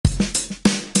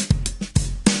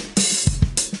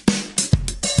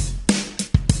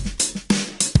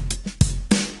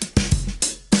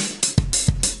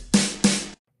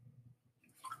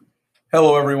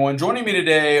Hello, everyone. Joining me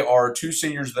today are two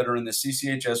seniors that are in the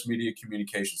CCHS Media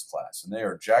Communications class, and they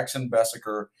are Jackson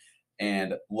Besecker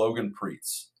and Logan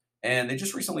Pruetz. And they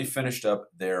just recently finished up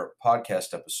their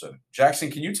podcast episode. Jackson,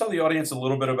 can you tell the audience a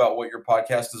little bit about what your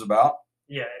podcast is about?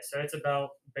 Yeah, so it's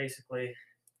about basically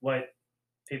what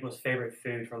people's favorite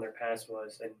food from their past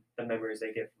was and the memories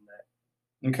they get from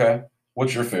that. Okay.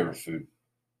 What's your favorite food?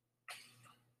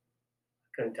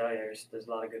 Couldn't tell you. There's a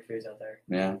lot of good foods out there.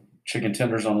 Yeah. Chicken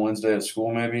tenders on Wednesday at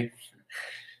school, maybe?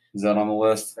 Is that on the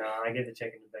list? No, I give the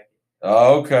chicken to Becky.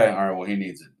 Oh, okay. All right. Well, he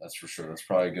needs it. That's for sure. That's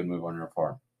probably a good move on your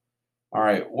part. All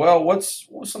right. Well, what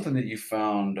was something that you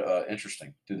found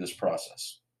interesting through this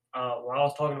process? When I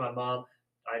was talking to my mom,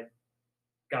 I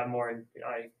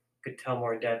I could tell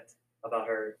more in depth about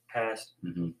her past,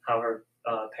 how her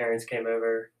parents came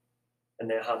over, and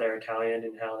then how they're Italian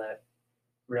and how that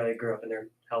really grew up in their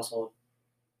household,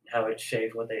 and how it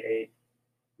shaped what they ate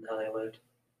and how they lived.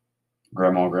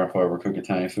 Grandma and grandpa ever cook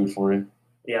Italian food for you?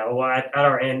 Yeah, well, at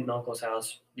our aunt and uncle's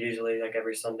house, usually like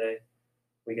every Sunday,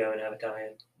 we go and have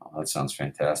Italian. Oh, that sounds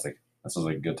fantastic. That sounds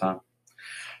like a good time.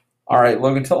 All right,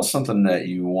 Logan, tell us something that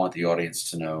you want the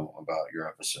audience to know about your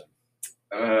episode.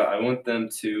 I want them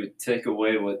to take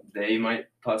away what they might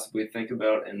possibly think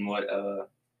about and what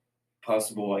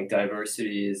possible like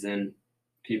diversity is in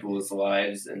people's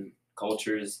lives and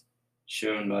cultures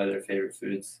shown by their favorite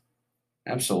foods.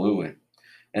 Absolutely.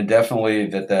 And definitely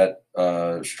that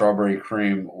strawberry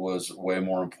cream was way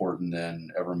more important than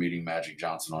ever meeting Magic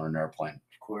Johnson on an airplane.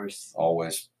 Of course.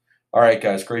 Always. All right,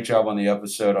 guys, great job on the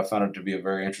episode. I found it to be a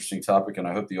very interesting topic, and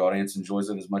I hope the audience enjoys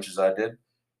it as much as I did.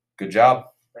 Good job.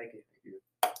 Thank you.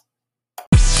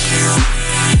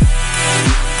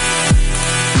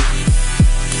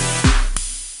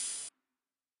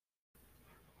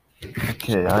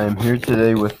 Okay, I am here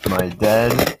today with my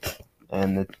dad,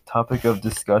 and the topic of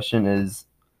discussion is,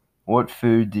 what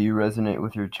food do you resonate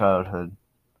with your childhood?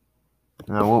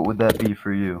 Now, what would that be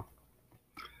for you?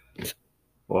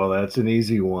 Well, that's an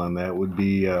easy one. That would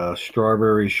be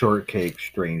strawberry shortcake,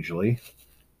 strangely.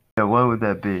 Yeah, what would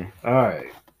that be? All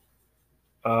right.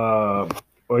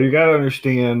 Well, you got to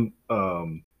understand,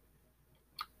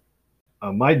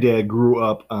 my dad grew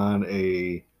up on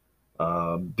a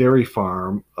dairy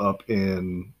farm up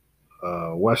in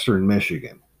western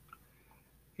Michigan.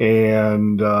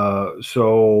 And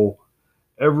so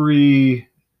every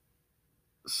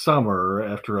summer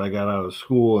after I got out of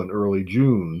school in early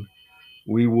June,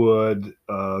 we would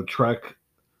trek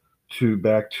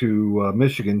back to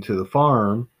Michigan to the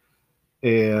farm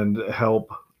and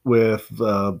help with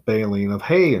baling of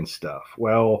hay and stuff.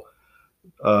 Well,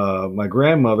 my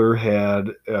grandmother had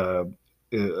a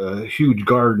huge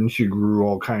garden. She grew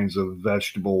all kinds of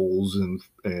vegetables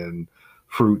and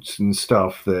fruits and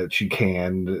stuff that she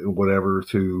canned, whatever,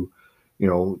 to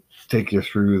take you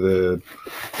through the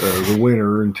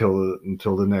winter until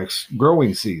the next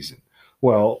growing season.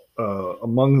 Well,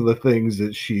 among the things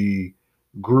that she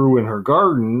grew in her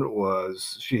garden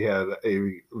was she had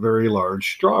a very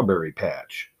large strawberry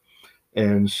patch.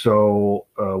 And so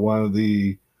one of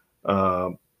the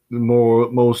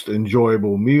most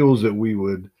enjoyable meals that we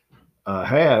would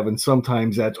have, and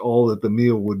sometimes that's all that the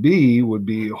meal would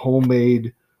be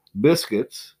homemade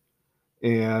biscuits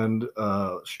and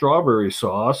strawberry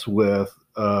sauce with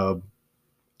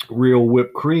real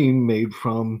whipped cream made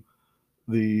from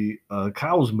the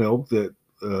cow's milk that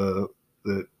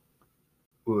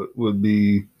would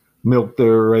be milked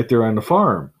right there on the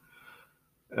farm.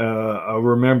 I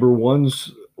remember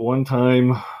one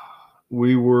time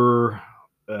we were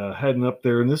heading up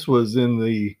there, and this was in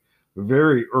the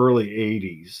very early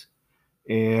 80s,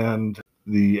 and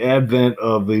the advent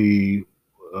of the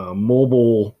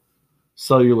mobile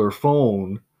cellular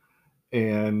phone,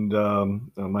 and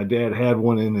my dad had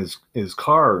one in his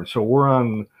car, and so we're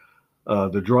on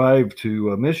the drive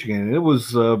to Michigan, and it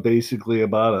was basically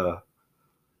about a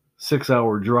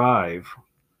 6-hour drive,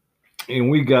 and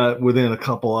we got within a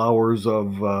couple hours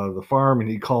of the farm, and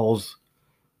he calls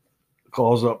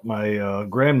up my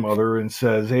grandmother and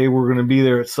says, "Hey, we're going to be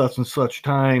there at such and such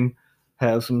time.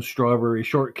 Have some strawberry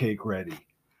shortcake ready."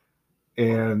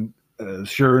 And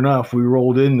sure enough, we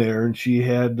rolled in there, and she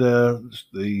had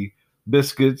the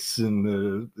biscuits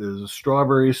and the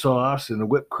strawberry sauce and the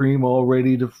whipped cream all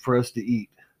ready for us to eat.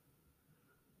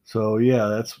 So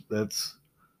yeah, that's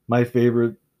my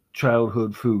favorite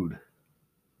childhood food.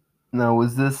 Now,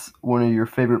 was this one of your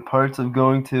favorite parts of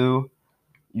going to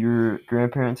your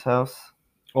grandparents' house?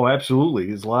 Oh,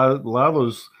 absolutely. It's a lot of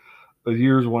those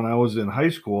years when I was in high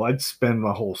school, I'd spend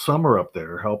my whole summer up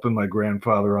there helping my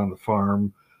grandfather on the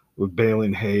farm with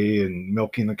baling hay and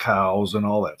milking the cows and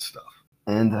all that stuff.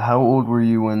 And how old were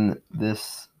you when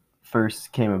this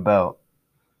first came about?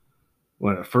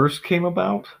 When it first came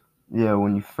about? Yeah,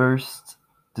 when you first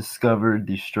discovered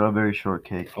the strawberry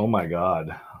shortcake. Oh my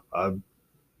God.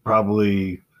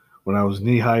 Probably when I was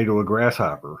knee-high to a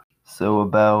grasshopper. So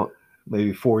about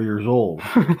maybe 4 years old.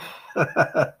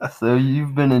 So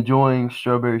you've been enjoying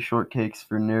strawberry shortcakes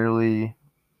for nearly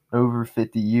over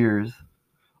 50 years.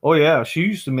 Oh yeah, she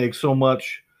used to make so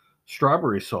much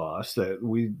strawberry sauce that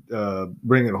we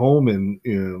bring it home in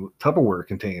Tupperware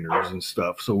containers and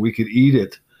stuff, so we could eat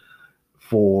it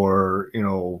for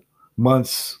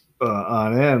months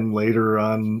on end later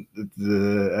on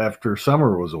after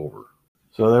summer was over.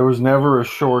 So there was never a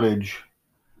shortage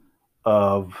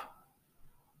of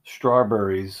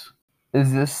strawberries.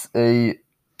 Is this a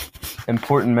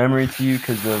important memory to you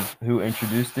because of who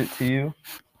introduced it to you?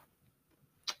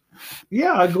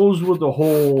 Yeah, it goes with the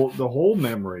whole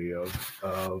memory of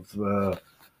the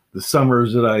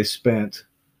summers that I spent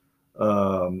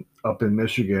up in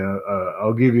Michigan.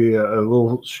 I'll give you a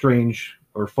little strange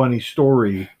or funny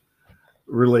story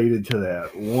related to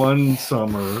that. One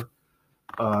summer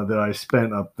that I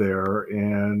spent up there,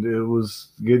 and it was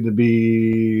getting to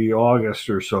be August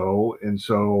or so, and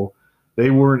so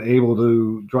they weren't able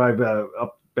to drive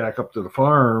back up to the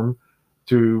farm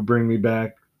to bring me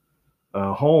back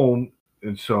home.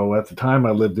 And so at the time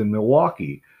I lived in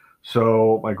Milwaukee.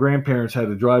 So my grandparents had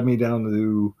to drive me down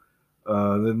to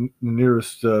the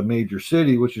nearest major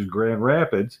city, which is Grand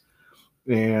Rapids.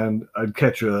 And I'd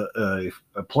catch a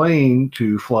plane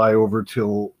to fly over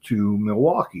to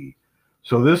Milwaukee.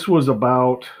 So this was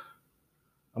about,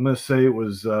 I'm going to say it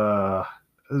was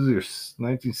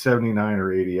 1979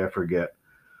 or 80, I forget.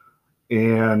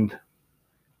 And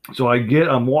so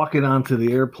I'm walking onto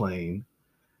the airplane.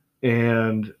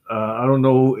 And I don't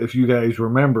know if you guys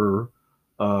remember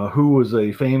who was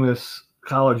a famous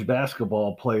college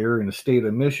basketball player in the state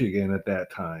of Michigan at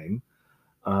that time.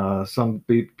 Some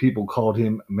people called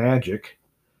him Magic.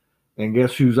 And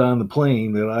guess who's on the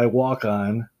plane that I walk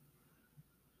on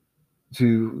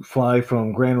to fly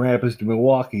from Grand Rapids to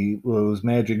Milwaukee? Was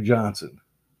Magic Johnson,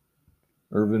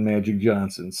 Irvin Magic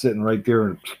Johnson, sitting right there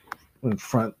in the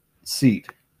front seat.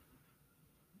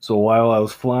 So while I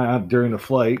was flying out during the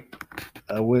flight,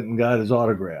 I went and got his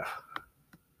autograph.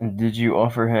 And did you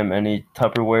offer him any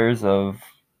Tupperwares of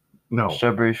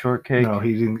strawberry shortcake? No,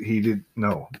 he didn't. He did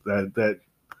no. That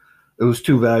it was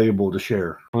too valuable to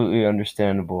share. Completely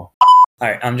understandable. All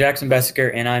right, I'm Jackson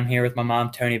Besecker, and I'm here with my mom,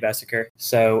 Tony Besecker.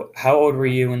 So, how old were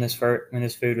you when this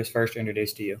food was first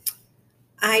introduced to you?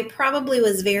 I probably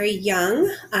was very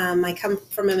young. I come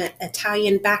from an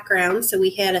Italian background, so we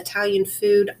had Italian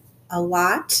food a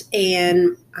lot,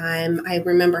 and I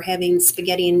remember having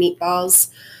spaghetti and meatballs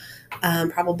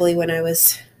probably when I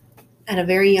was at a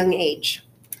very young age.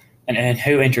 And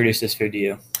who introduced this food to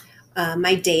you?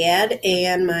 My dad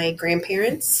and my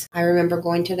grandparents. I remember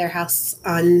going to their house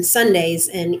on Sundays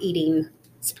and eating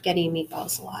spaghetti and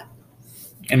meatballs a lot.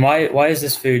 And why is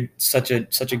this food such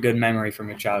a good memory from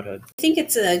your childhood? I think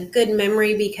it's a good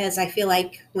memory because I feel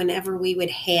like whenever we would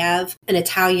have an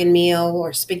Italian meal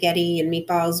or spaghetti and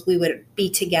meatballs, we would be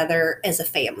together as a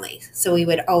family. So we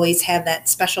would always have that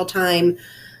special time,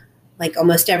 like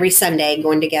almost every Sunday,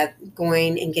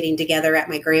 going and getting together at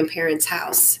my grandparents'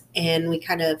 house. And we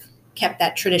kind of kept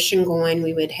that tradition going.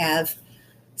 We would have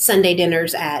Sunday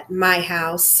dinners at my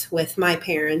house with my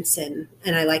parents, and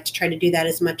I like to try to do that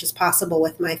as much as possible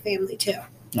with my family too.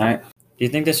 All right. Do you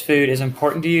think this food is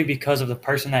important to you because of the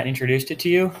person that introduced it to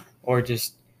you, or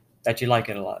just that you like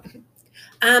it a lot?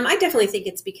 I definitely think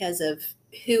it's because of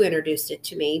who introduced it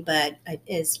to me, but it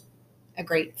is a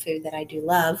great food that I do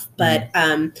love. But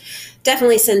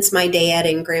definitely since my dad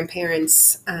and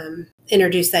grandparents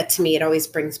introduced that to me, it always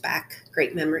brings back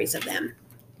great memories of them.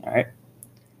 All right.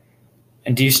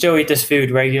 And do you still eat this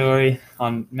food regularly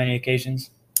on many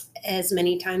occasions? As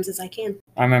many times as I can.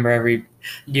 I remember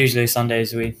usually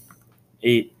Sundays we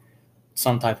eat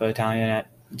some type of Italian at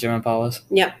Jim and Paula's.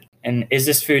 Yep. And is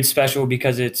this food special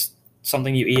because it's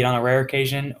something you eat on a rare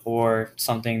occasion, or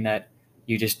something that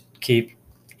you just keep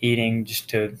eating just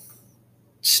to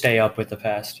stay up with the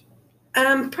past?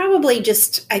 Probably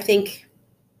just, I think,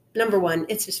 number one,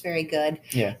 it's just very good.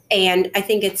 Yeah. And I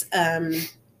think it's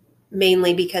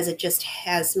mainly because it just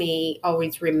has me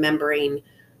always remembering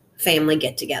family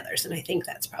get-togethers, and I think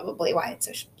that's probably why it's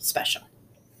so special.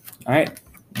 All right.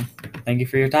 Thank you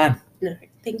for your time. No,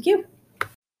 thank you.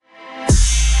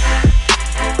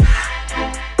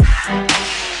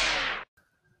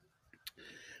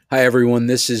 Hi, everyone.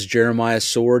 This is Jeremiah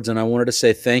Swords, and I wanted to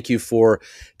say thank you for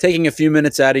taking a few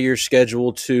minutes out of your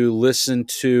schedule to listen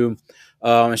to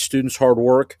a student's hard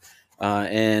work.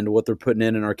 and what they're putting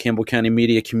in our Campbell County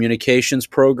Media Communications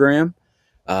program.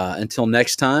 Until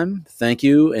next time, thank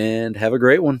you and have a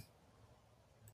great one.